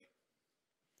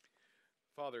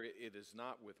Father, it is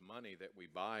not with money that we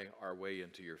buy our way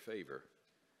into your favor.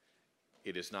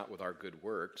 It is not with our good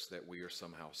works that we are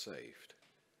somehow saved.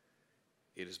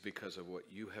 It is because of what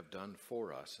you have done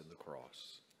for us in the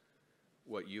cross,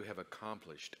 what you have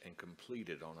accomplished and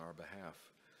completed on our behalf,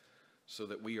 so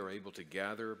that we are able to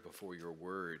gather before your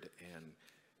word and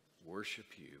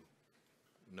worship you,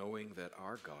 knowing that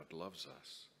our God loves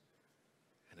us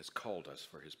and has called us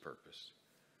for his purpose.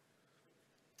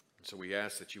 And so we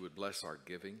ask that you would bless our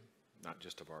giving, not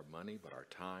just of our money, but our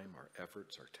time, our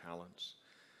efforts, our talents,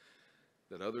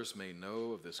 that others may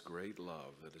know of this great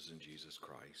love that is in Jesus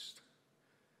Christ,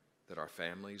 that our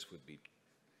families would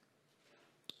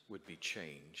be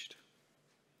changed,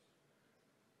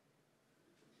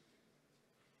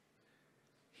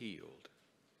 healed,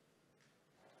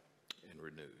 and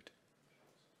renewed.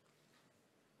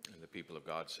 And the people of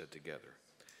God said together,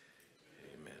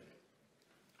 amen.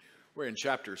 We're in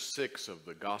chapter 6 of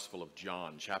the Gospel of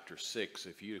John. Chapter 6,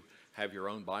 if you have your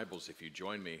own Bibles, if you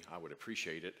join me, I would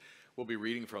appreciate it. We'll be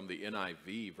reading from the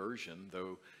NIV version,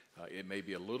 though it may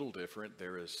be a little different.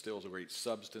 There is still a great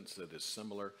substance that is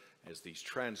similar, as these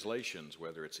translations,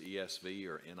 whether it's ESV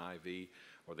or NIV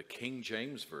or the King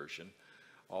James Version,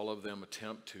 all of them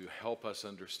attempt to help us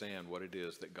understand what it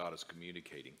is that God is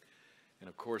communicating. And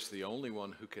of course, the only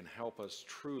one who can help us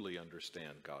truly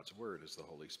understand God's Word is the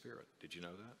Holy Spirit. Did you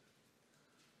know that?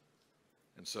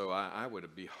 And so I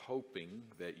would be hoping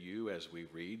that you, as we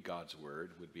read God's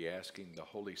Word, would be asking the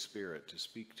Holy Spirit to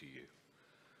speak to you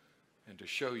and to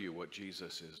show you what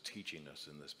Jesus is teaching us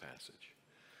in this passage.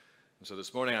 And so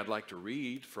this morning I'd like to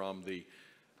read from the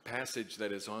passage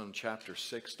that is on chapter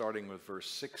 6, starting with verse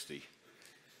 60.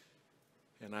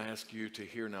 And I ask you to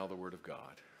hear now the Word of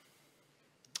God.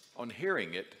 On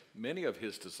hearing it, many of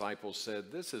his disciples said,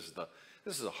 This is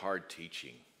a hard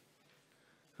teaching.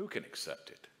 Who can accept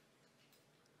it?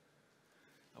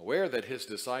 Aware that his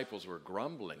disciples were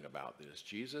grumbling about this,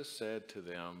 Jesus said to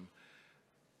them,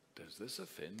 Does this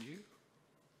offend you?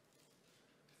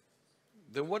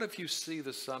 Then what if you see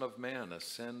the Son of Man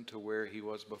ascend to where he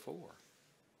was before?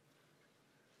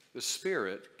 The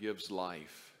Spirit gives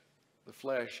life. The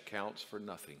flesh counts for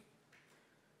nothing.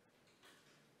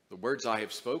 The words I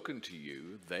have spoken to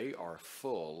you, they are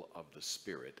full of the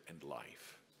Spirit and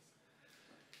life.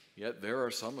 Yet there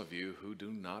are some of you who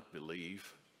do not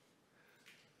believe.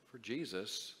 For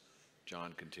Jesus,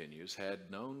 John continues, had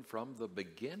known from the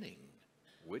beginning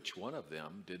which one of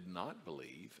them did not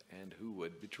believe and who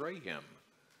would betray him.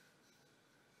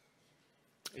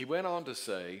 He went on to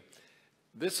say,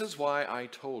 This is why I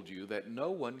told you that no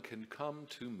one can come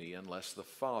to me unless the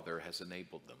Father has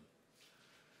enabled them.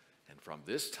 And from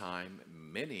this time,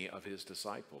 many of his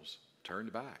disciples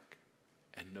turned back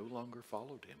and no longer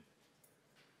followed him.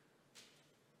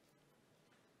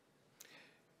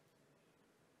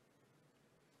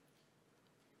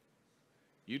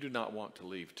 You do not want to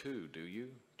leave too, do you?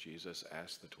 Jesus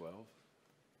asked the 12.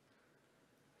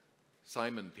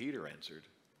 Simon Peter answered,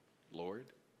 Lord,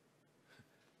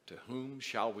 to whom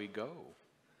shall we go?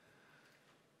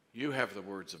 You have the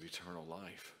words of eternal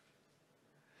life.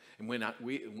 And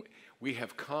we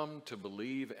have come to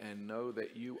believe and know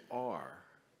that you are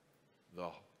the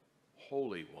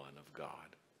Holy One of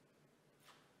God.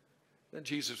 Then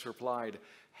Jesus replied,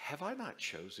 Have I not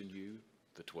chosen you,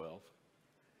 the 12?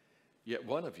 Yet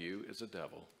one of you is a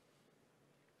devil.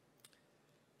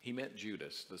 He meant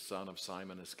Judas, the son of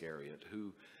Simon Iscariot,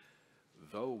 who,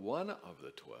 though one of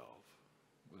the 12,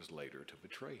 was later to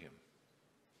betray him.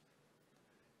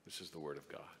 This is the word of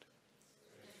God.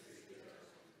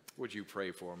 Would you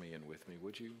pray for me and with me,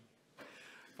 would you?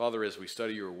 Father, as we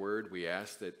study your word, we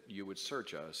ask that you would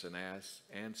search us and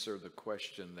answer the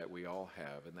question that we all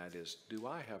have, and that is, do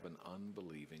I have an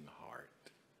unbelieving heart?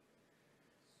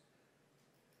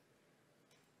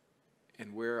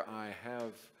 And where I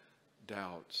have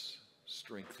doubts,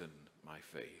 strengthen my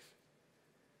faith.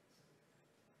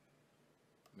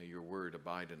 May your word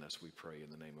abide in us, we pray,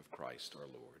 in the name of Christ our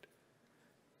Lord.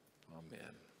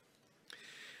 Amen.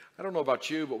 I don't know about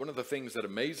you, but one of the things that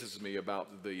amazes me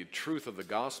about the truth of the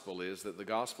gospel is that the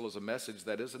gospel is a message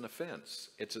that is an offense.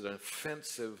 It's an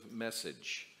offensive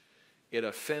message. It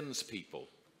offends people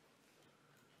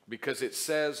because it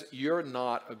says you're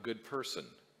not a good person.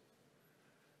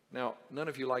 Now, none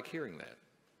of you like hearing that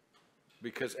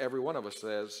because every one of us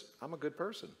says, I'm a good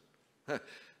person.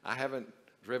 I haven't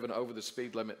driven over the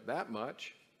speed limit that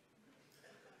much.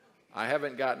 I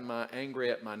haven't gotten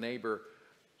angry at my neighbor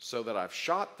so that I've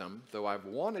shot them, though I've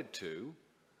wanted to.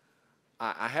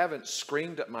 I haven't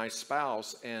screamed at my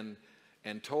spouse and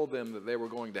told them that they were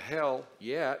going to hell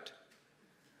yet.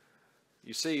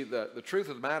 You see, the truth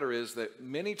of the matter is that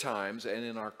many times, and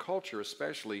in our culture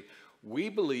especially, we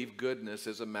believe goodness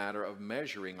is a matter of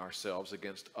measuring ourselves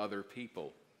against other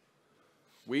people.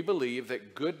 We believe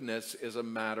that goodness is a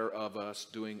matter of us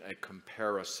doing a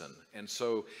comparison. And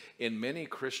so in many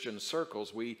Christian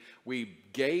circles, we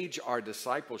gauge our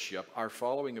discipleship, our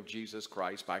following of Jesus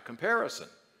Christ, by comparison.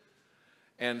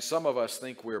 And some of us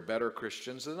think we're better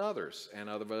Christians than others, and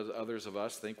others of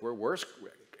us think we're worse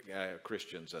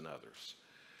Christians than others.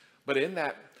 But in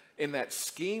that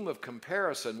scheme of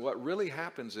comparison, what really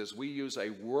happens is we use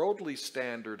a worldly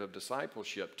standard of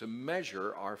discipleship to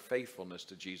measure our faithfulness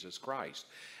to Jesus Christ.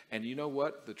 And you know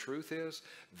what the truth is?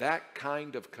 That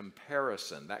kind of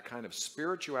comparison, that kind of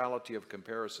spirituality of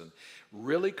comparison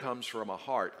really comes from a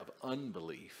heart of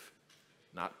unbelief,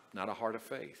 not a heart of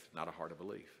faith, not a heart of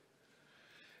belief.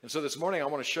 And so this morning I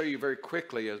want to show you very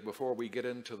quickly, before we get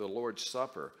into the Lord's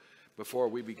Supper, before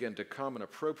we begin to come and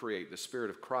appropriate the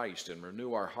Spirit of Christ and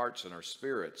renew our hearts and our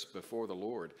spirits before the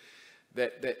Lord,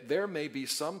 that there may be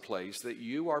some place that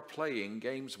you are playing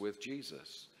games with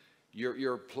Jesus.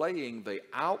 You're playing the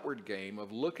outward game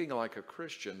of looking like a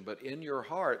Christian, but in your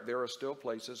heart there are still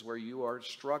places where you are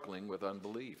struggling with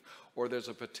unbelief, or there's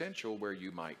a potential where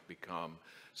you might become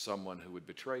someone who would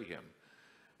betray him.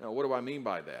 Now, what do I mean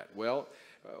by that? Well,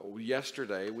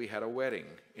 yesterday we had a wedding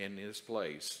in this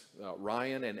place.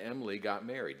 Ryan and Emily got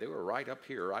married. They were right up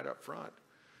here, right up front.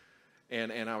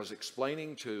 And I was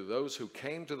explaining to those who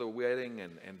came to the wedding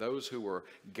and those who were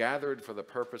gathered for the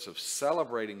purpose of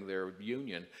celebrating their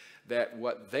union, that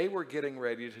what they were getting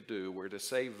ready to do were to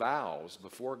say vows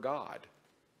before God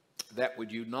that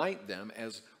would unite them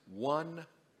as one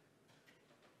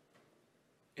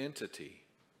entity.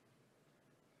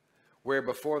 Where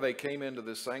before they came into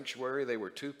the sanctuary, they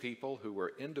were two people who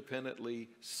were independently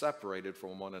separated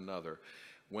from one another.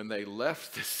 When they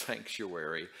left the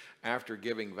sanctuary, after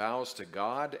giving vows to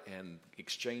God and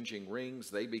exchanging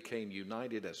rings, they became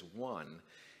united as one,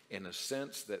 in a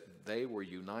sense that they were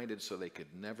united so they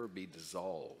could never be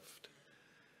dissolved.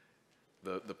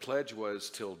 The pledge was,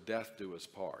 till death do us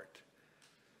part.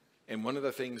 And one of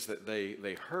the things that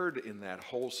they heard in that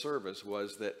whole service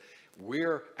was that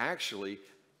we're actually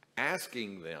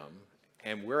asking them,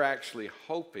 and we're actually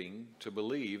hoping to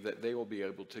believe that they will be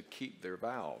able to keep their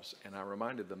vows. And I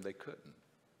reminded them they couldn't.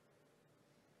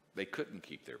 They couldn't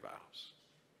keep their vows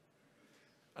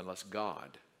unless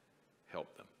God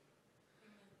helped them.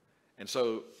 And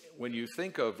so when you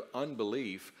think of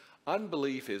unbelief,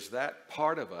 unbelief is that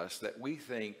part of us that we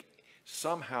think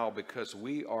somehow because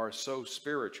we are so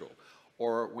spiritual,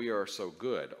 or we are so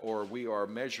good, or we are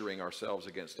measuring ourselves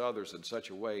against others in such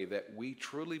a way that we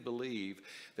truly believe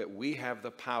that we have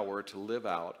the power to live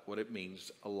out what it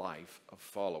means a life of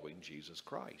following Jesus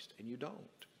Christ. And you don't.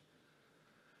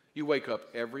 You wake up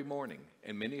every morning,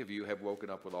 and many of you have woken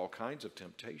up with all kinds of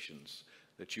temptations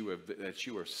that you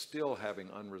are still having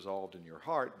unresolved in your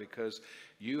heart, because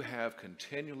you have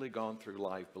continually gone through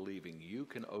life believing you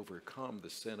can overcome the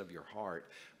sin of your heart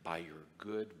by your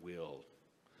good will.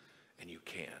 And you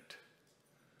can't.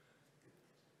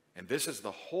 And this is the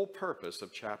whole purpose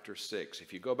of chapter 6.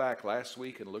 If you go back last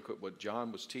week and look at what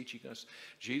John was teaching us,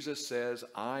 Jesus says,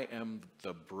 I am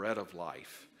the bread of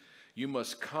life. You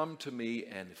must come to me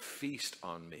and feast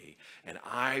on me, and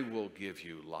I will give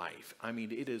you life. I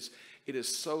mean, it is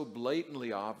so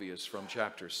blatantly obvious from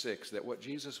chapter 6 that what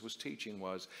Jesus was teaching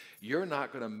was, you're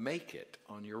not going to make it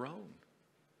on your own.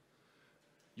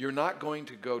 You're not going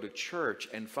to go to church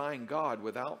and find God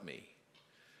without me.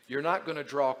 You're not going to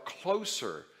draw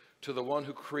closer to the one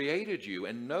who created you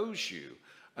and knows you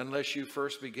unless you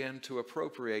first begin to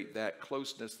appropriate that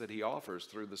closeness that he offers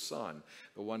through the Son,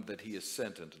 the one that he has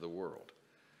sent into the world.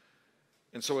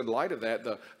 And so in light of that,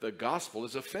 the gospel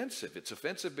is offensive. It's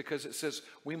offensive because it says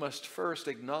we must first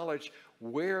acknowledge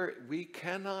where we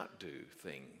cannot do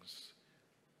things.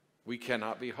 We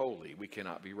cannot be holy. We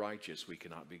cannot be righteous. We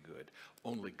cannot be good.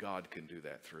 Only God can do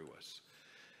that through us.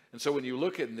 And so when you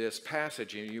look at this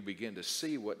passage and you begin to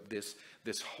see what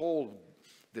this whole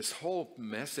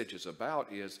message is about,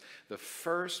 is the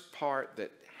first part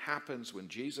that happens when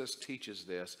Jesus teaches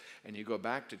this, and you go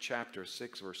back to chapter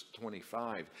 6, verse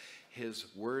 25, his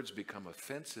words become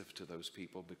offensive to those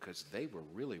people because they were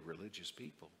really religious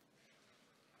people.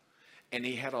 And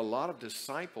he had a lot of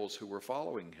disciples who were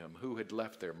following him, who had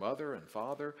left their mother and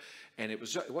father. And it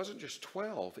wasn't just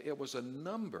 12, it was a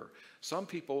number. Some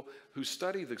people who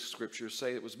study the scriptures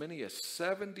say it was many as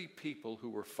 70 people who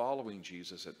were following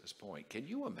Jesus at this point. Can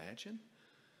you imagine?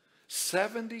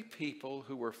 70 people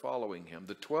who were following him.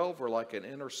 The 12 were like an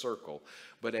inner circle.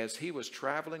 But as he was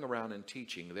traveling around and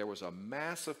teaching, there was a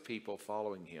mass of people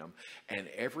following him. And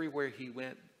everywhere he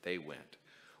went, they went.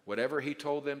 Whatever he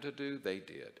told them to do, they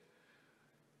did.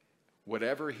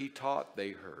 Whatever he taught, they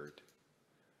heard.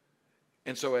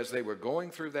 And so as they were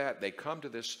going through that, they come to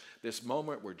this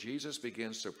moment where Jesus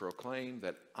begins to proclaim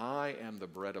that I am the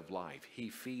bread of life. He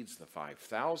feeds the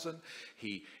 5,000.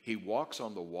 He walks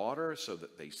on the water so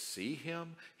that they see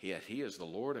him. He is the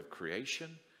Lord of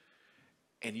creation.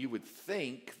 And you would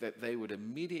think that they would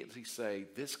immediately say,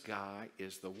 this guy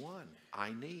is the one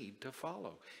I need to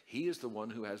follow. He is the one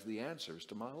who has the answers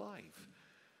to my life.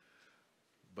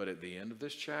 But at the end of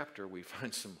this chapter, we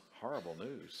find some horrible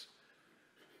news.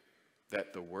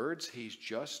 That the words he's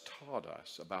just taught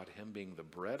us about him being the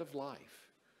bread of life,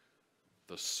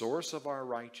 the source of our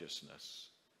righteousness,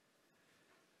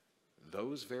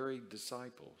 those very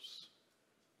disciples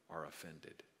are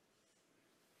offended.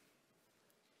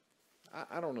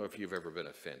 I don't know if you've ever been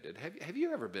offended. Have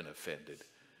you ever been offended?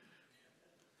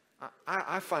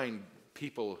 I find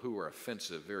people who are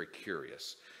offensive very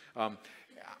curious.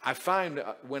 I find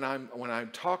when I'm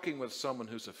talking with someone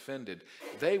who's offended,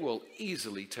 they will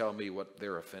easily tell me what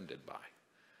they're offended by.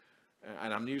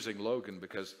 And I'm using Logan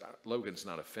because Logan's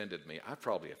not offended me. I've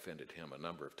probably offended him a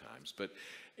number of times. But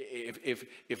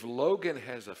if Logan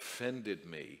has offended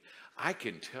me, I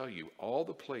can tell you all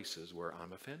the places where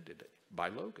I'm offended by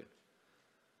Logan.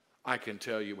 I can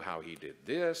tell you how he did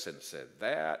this and said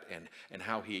that and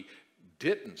how he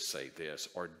didn't say this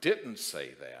or didn't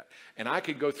say that. And I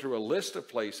could go through a list of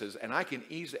places and I can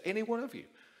easily, any one of you,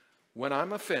 when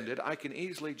I'm offended, I can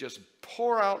easily just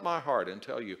pour out my heart and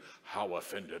tell you how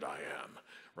offended I am,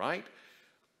 right?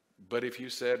 But if you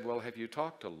said, well, have you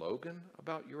talked to Logan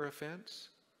about your offense?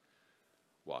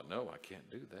 Well, no, I can't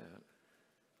do that.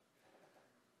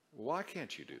 Why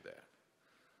can't you do that?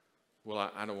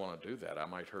 Well, I don't want to do that. I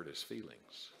might hurt his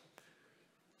feelings.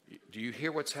 Do you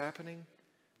hear what's happening?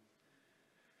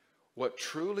 What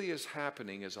truly is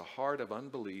happening is a heart of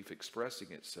unbelief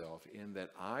expressing itself in that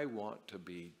I want to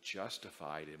be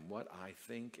justified in what I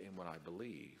think and what I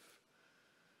believe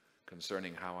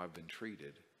concerning how I've been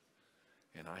treated.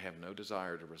 And I have no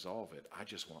desire to resolve it. I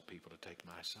just want people to take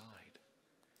my side.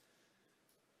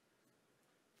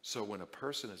 So when a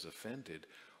person is offended,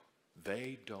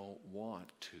 they don't want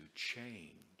to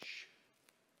change.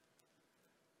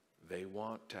 They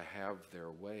want to have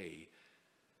their way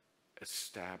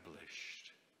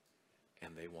established,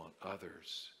 and they want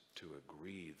others to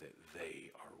agree that they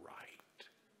are right.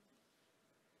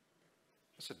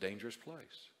 That's a dangerous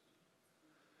place.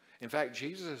 In fact,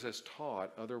 Jesus has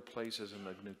taught other places in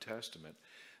the New Testament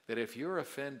that if you're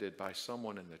offended by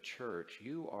someone in the church,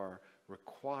 you are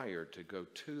required to go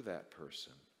to that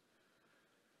person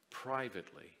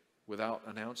privately without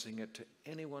announcing it to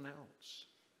anyone else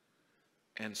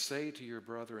and say to your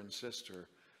brother and sister,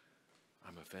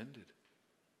 I'm offended.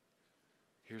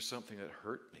 Here's something that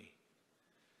hurt me.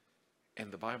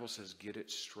 And the Bible says, get it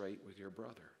straight with your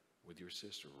brother, with your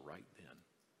sister right then.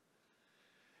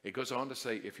 It goes on to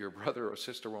say, if your brother or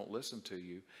sister won't listen to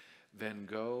you, then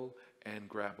go and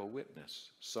grab a witness,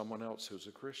 someone else who's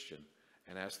a Christian,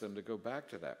 and ask them to go back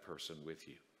to that person with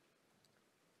you.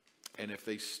 And if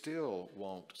they still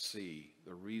won't see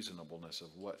the reasonableness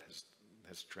of what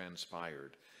has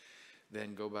transpired,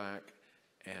 then go back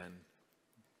and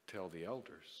tell the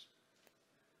elders.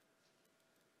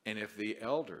 And if the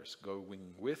elders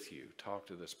going with you talk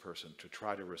to this person to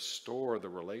try to restore the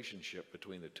relationship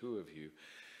between the two of you,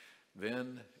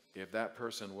 then if that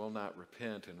person will not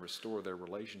repent and restore their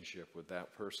relationship with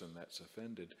that person that's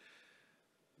offended,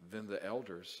 then the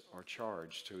elders are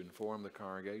charged to inform the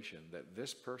congregation that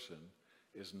this person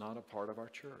is not a part of our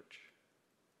church.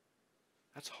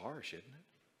 That's harsh, isn't it?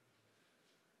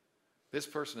 This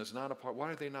person is not a part.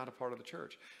 Why are they not a part of the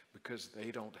church? Because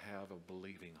they don't have a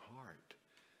believing heart.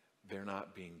 They're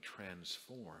not being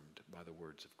transformed by the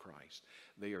words of Christ.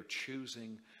 They are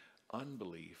choosing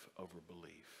unbelief over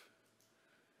belief.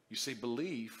 You see,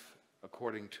 belief,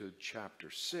 according to chapter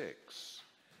 6,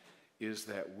 is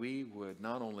that we would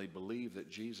not only believe that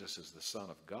Jesus is the Son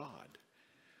of God,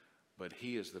 but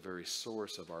he is the very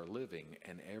source of our living,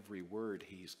 and every word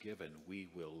he's given we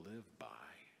will live by.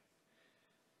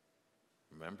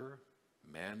 Remember,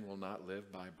 man will not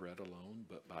live by bread alone,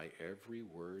 but by every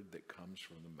word that comes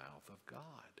from the mouth of God.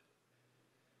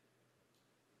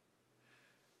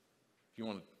 You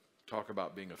want to talk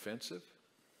about being offensive?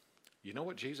 You know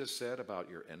what Jesus said about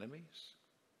your enemies?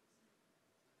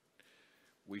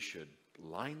 We should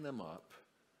line them up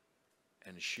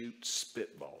and shoot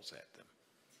spitballs at them.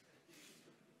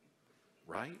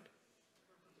 Right?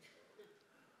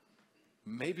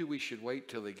 maybe we should wait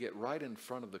till they get right in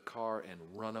front of the car and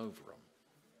run over them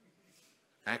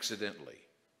accidentally.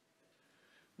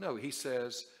 No, he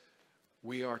says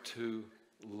we are to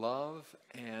love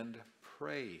and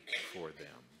pray for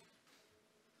them.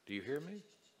 Do you hear me?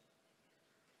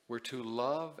 We're to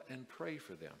love and pray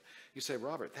for them. You say,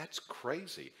 Robert, that's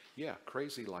crazy. Yeah,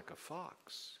 crazy like a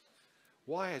fox.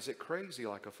 Why is it crazy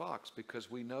like a fox? Because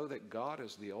we know that God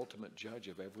is the ultimate judge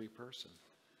of every person.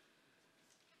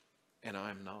 And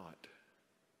I'm not.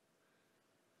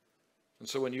 And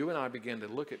so when you and I begin to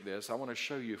look at this, I want to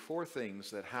show you 4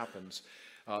 things that happens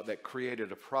that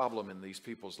created a problem in these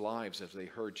people's lives as they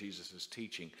heard Jesus'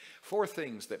 teaching. 4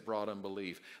 things that brought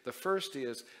unbelief. The first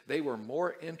is they were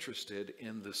more interested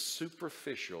in the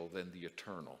superficial than the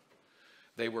eternal.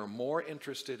 They were more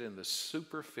interested in the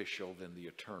superficial than the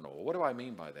eternal. What do I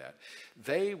mean by that?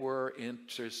 They were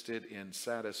interested in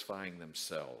satisfying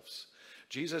themselves.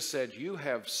 Jesus said, you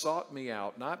have sought me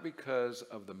out not because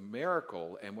of the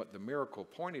miracle and what the miracle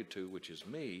pointed to, which is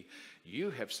me.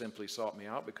 You have simply sought me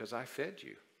out because I fed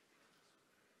you.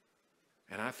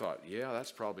 And I thought, yeah,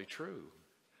 that's probably true.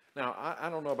 Now, I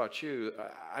don't know about you.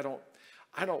 I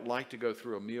don't like to go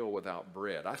through a meal without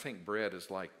bread. I think bread is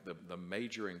like the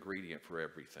major ingredient for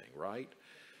everything, right?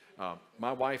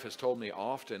 My wife has told me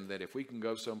often that if we can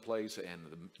go someplace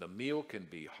and the meal can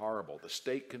be horrible, the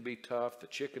steak can be tough, the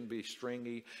chicken be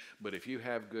stringy, but if you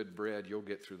have good bread, you'll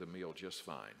get through the meal just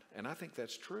fine. And I think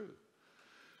that's true.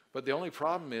 But the only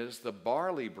problem is the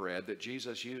barley bread that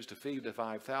Jesus used to feed the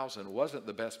 5,000 wasn't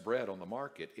the best bread on the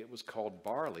market. It was called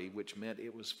barley, which meant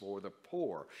it was for the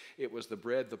poor. It was the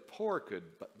bread the poor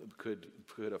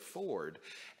could afford.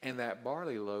 And that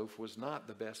barley loaf was not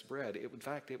the best bread. In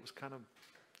fact, it was kind of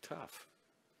tough.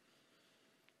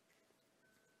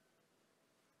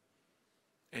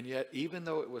 And yet, even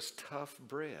though it was tough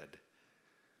bread,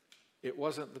 it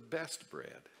wasn't the best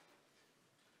bread.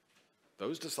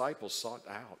 Those disciples sought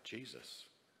out Jesus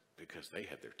because they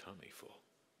had their tummy full.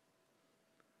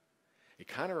 It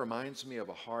kind of reminds me of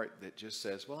a heart that just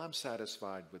says, well, I'm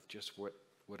satisfied with just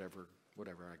whatever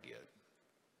I get.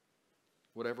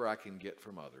 Whatever I can get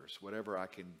from others, whatever I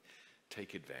can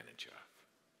take advantage of.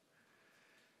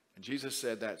 And Jesus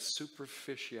said that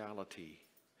superficiality,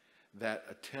 that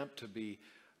attempt to be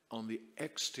on the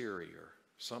exterior,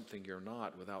 something you're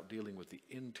not, without dealing with the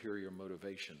interior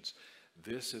motivations.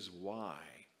 This is why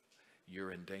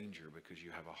you're in danger, because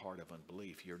you have a heart of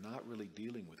unbelief. You're not really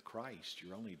dealing with Christ.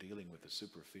 You're only dealing with the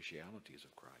superficialities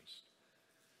of Christ.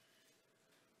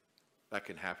 That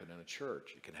can happen in a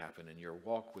church. It can happen in your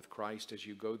walk with Christ as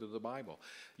you go through the Bible.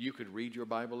 You could read your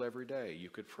Bible every day. You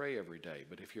could pray every day.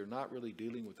 But if you're not really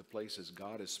dealing with the places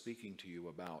God is speaking to you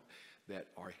about that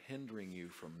are hindering you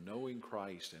from knowing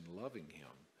Christ and loving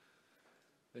Him,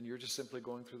 then you're just simply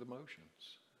going through the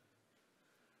motions.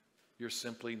 You're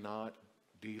simply not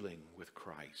dealing with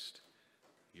Christ.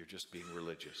 You're just being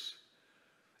religious.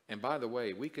 And by the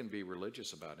way, we can be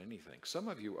religious about anything. Some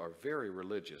of you are very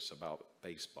religious about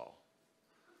baseball.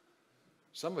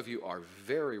 Some of you are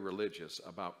very religious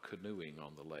about canoeing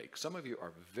on the lake. Some of you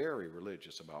are very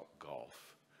religious about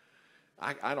golf.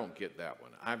 I don't get that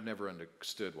one. I've never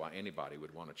understood why anybody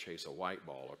would want to chase a white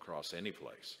ball across any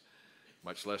place,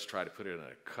 much less try to put it in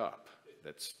a cup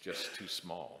that's just too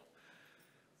small.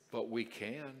 But we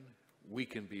can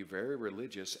be very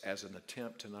religious as an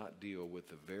attempt to not deal with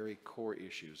the very core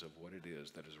issues of what it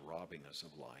is that is robbing us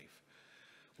of life.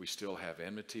 We still have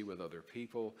enmity with other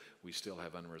people. We still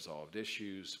have unresolved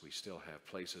issues. We still have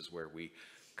places where we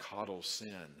coddle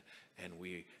sin and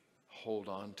we hold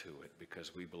on to it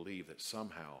because we believe that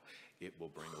somehow it will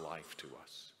bring life to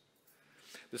us.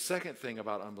 The second thing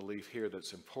about unbelief here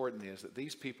that's important is that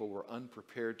these people were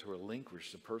unprepared to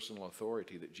relinquish the personal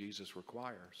authority that Jesus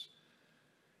requires.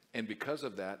 And because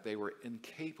of that, they were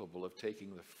incapable of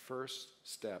taking the first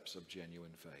steps of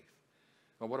genuine faith.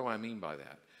 Now, what do I mean by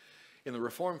that? In the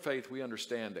Reformed faith, we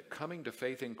understand that coming to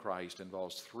faith in Christ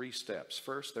involves 3 steps.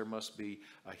 First, there must be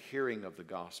a hearing of the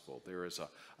gospel. There is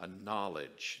a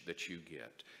knowledge that you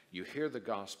get. You hear the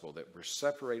gospel that we're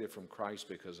separated from Christ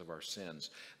because of our sins.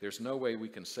 There's no way we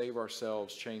can save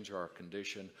ourselves, change our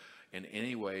condition, in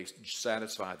any way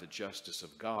satisfy the justice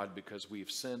of God because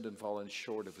we've sinned and fallen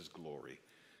short of His glory.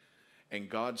 And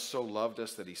God so loved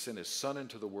us that He sent His Son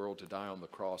into the world to die on the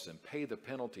cross and pay the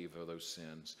penalty for those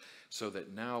sins so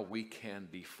that now we can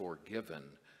be forgiven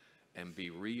and be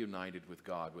reunited with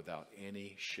God without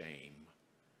any shame.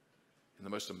 And the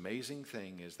most amazing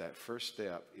thing is that first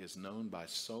step is known by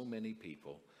so many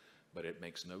people, but it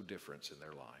makes no difference in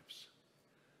their lives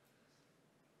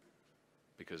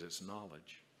because it's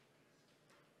knowledge.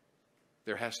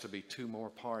 There has to be two more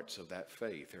parts of that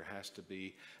faith. There has to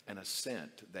be an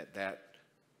assent that that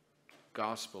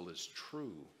gospel is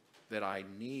true, that I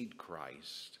need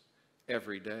Christ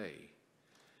every day.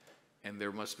 And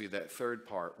there must be that third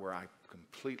part where I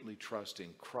completely trust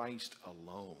in Christ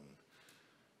alone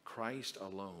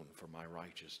for my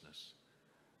righteousness.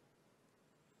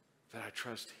 That I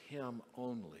trust Him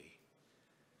only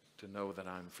to know that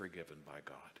I'm forgiven by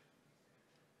God.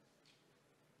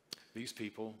 These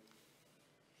people,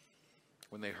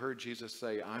 when they heard Jesus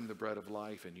say, I'm the bread of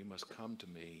life and you must come to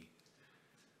me,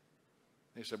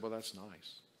 they said, well, that's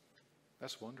nice.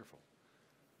 That's wonderful.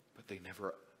 But they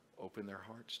never opened their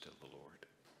hearts to the Lord.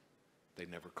 They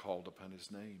never called upon His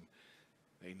name.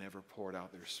 They never poured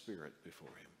out their spirit before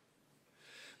Him.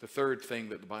 The third thing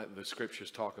that the scriptures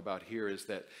talk about here is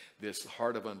that this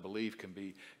heart of unbelief can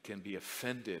be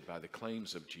offended by the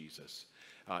claims of Jesus.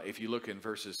 If you look in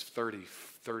verses 30,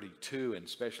 32, and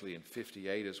especially in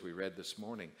 58 as we read this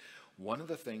morning, one of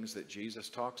the things that Jesus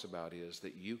talks about is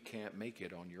that you can't make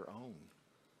it on your own.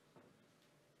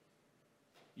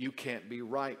 You can't be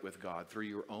right with God through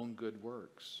your own good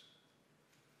works.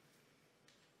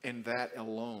 And that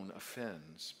alone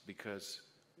offends, because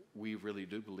we really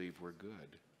do believe we're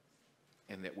good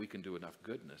and that we can do enough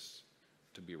goodness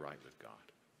to be right with God.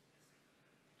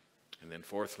 And then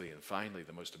fourthly and finally,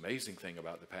 the most amazing thing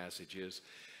about the passage is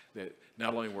that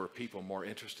not only were people more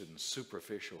interested in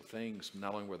superficial things,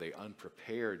 not only were they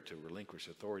unprepared to relinquish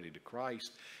authority to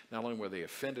Christ, not only were they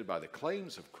offended by the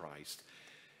claims of Christ,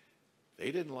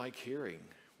 they didn't like hearing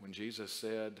when Jesus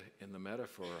said in the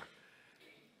metaphor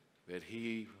that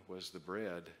He was the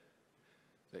bread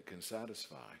that can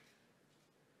satisfy,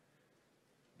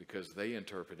 because they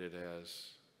interpret it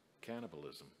as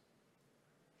cannibalism.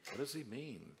 What does He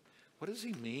mean? What does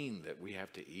He mean that we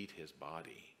have to eat His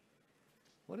body?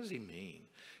 What does He mean?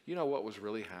 You know what was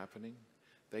really happening?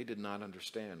 They did not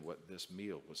understand what this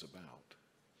meal was about.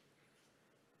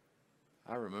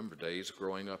 I remember days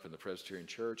growing up in the Presbyterian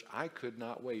church, I could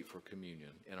not wait for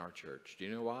communion in our church. Do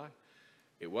you know why?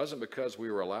 It wasn't because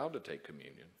we were allowed to take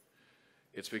communion.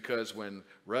 It's because when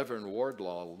Reverend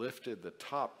Wardlaw lifted the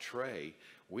top tray,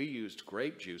 we used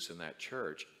grape juice in that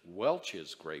church,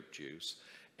 Welch's grape juice,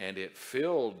 and it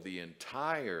filled the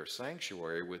entire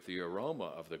sanctuary with the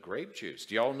aroma of the grape juice.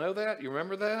 Do y'all know that? You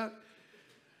remember that?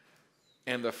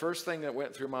 And the first thing that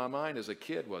went through my mind as a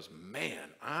kid was, man,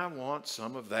 I want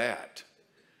some of that.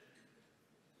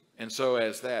 And so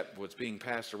as that was being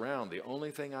passed around, the only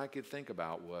thing I could think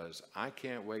about was, I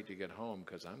can't wait to get home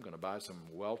because I'm going to buy some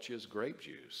Welch's grape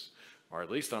juice. Or at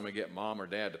least I'm going to get Mom or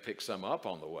Dad to pick some up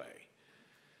on the way.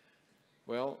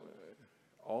 Well,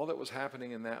 all that was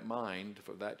happening in that mind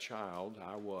for that child,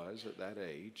 I was at that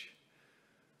age,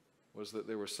 was that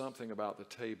there was something about the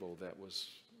table that was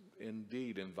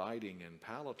indeed inviting and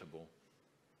palatable,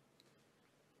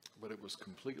 but it was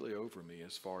completely over me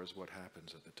as far as what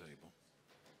happens at the table.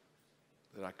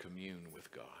 That I commune with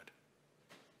God,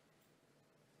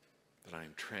 that I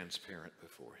am transparent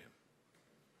before Him.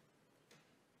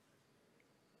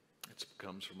 It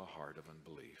comes from a heart of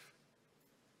unbelief.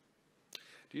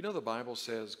 Do you know the Bible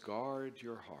says, guard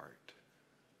your heart,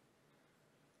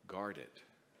 guard it,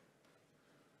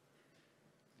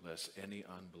 lest any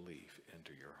unbelief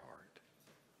enter your heart.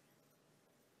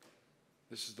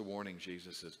 This is the warning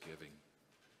Jesus is giving.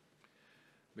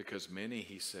 Because many,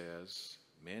 He says,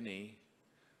 many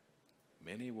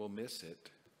will miss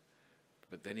it.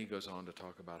 But then He goes on to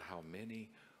talk about how many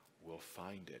will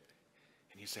find it.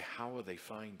 And you say, how will they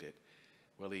find it?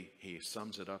 Well, he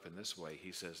sums it up in this way.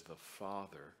 He says, the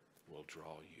Father will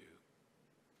draw you.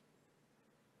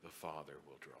 The Father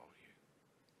will draw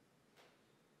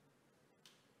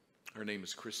you. Her name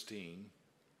is Christine.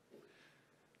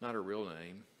 Not her real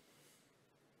name.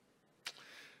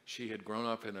 She had grown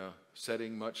up in a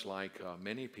setting much like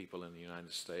many people in the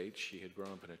United States. She had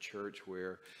grown up in a church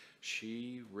where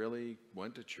she really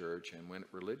went to church and went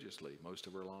religiously most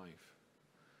of her life.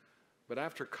 But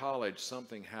after college,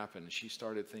 something happened. She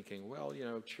started thinking, well, you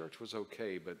know, church was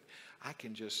okay, but I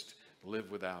can just live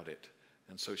without it.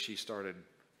 And so she started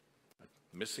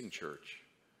missing church.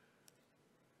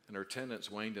 And her attendance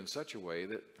waned in such a way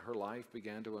that her life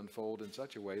began to unfold in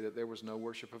such a way that there was no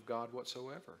worship of God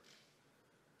whatsoever.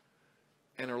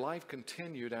 And her life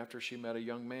continued after she met a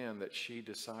young man that she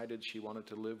decided she wanted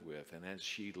to live with. And as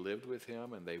she lived with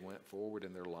him and they went forward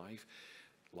in their life,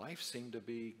 life seemed to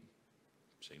be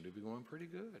going pretty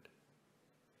good.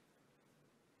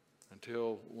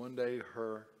 Until one day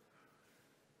her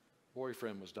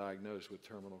boyfriend was diagnosed with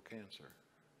terminal cancer.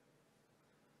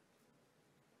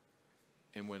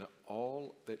 And when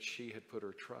all that she had put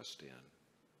her trust in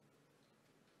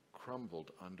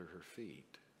crumbled under her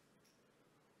feet,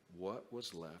 what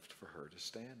was left for her to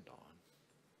stand on?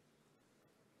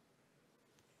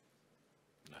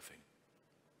 Nothing.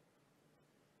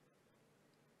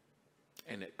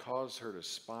 And it caused her to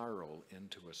spiral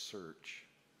into a search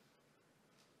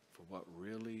for what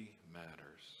really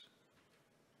matters.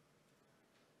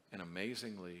 And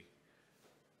amazingly,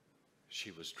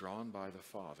 she was drawn by the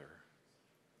Father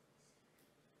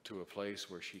to a place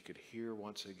where she could hear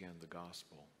once again the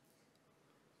gospel.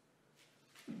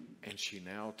 And she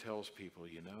now tells people,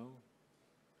 you know,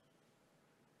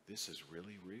 this is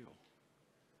really real.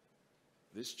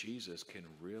 This Jesus can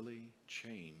really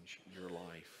change your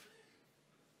life.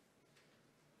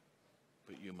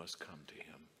 But you must come to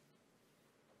him.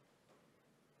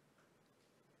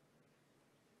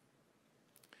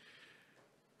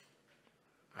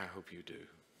 I hope you do,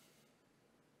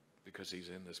 because he's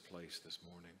in this place this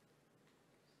morning.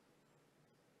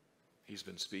 He's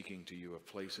been speaking to you of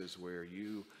places where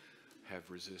you have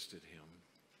resisted him.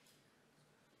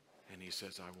 And he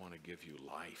says, I want to give you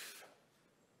life.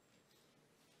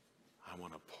 I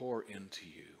want to pour into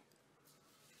you,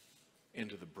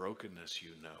 into the brokenness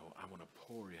you know. I want to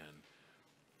pour in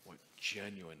what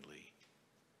genuinely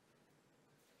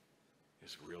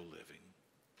is real living.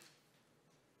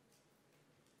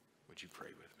 Would you pray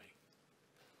with me?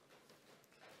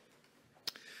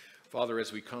 Father,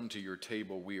 as we come to your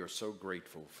table, we are so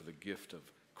grateful for the gift of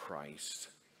Christ.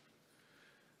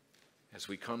 As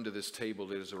we come to this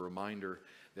table, it is a reminder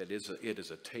that it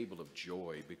is a table of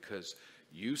joy, because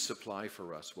you supply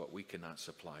for us what we cannot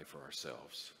supply for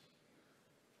ourselves.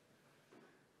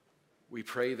 We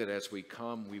pray that as we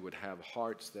come, we would have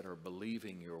hearts that are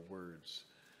believing your words,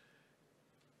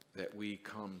 that we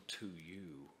come to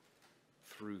you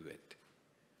through it,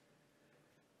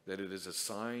 that it is a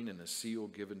sign and a seal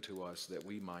given to us that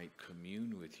we might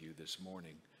commune with you this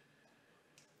morning,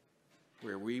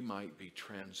 where we might be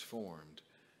transformed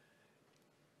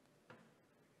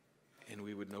and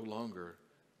we would no longer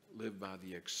live by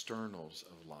the externals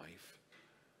of life,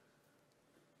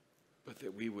 but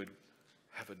that we would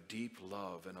have a deep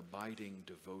love and abiding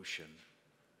devotion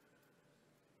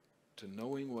to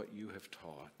knowing what you have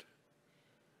taught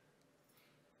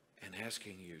and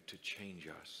asking you to change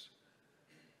us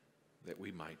that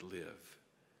we might live.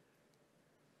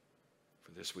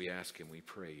 For this we ask and we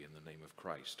pray in the name of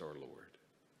Christ our Lord.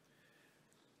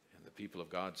 And the people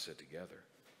of God said together,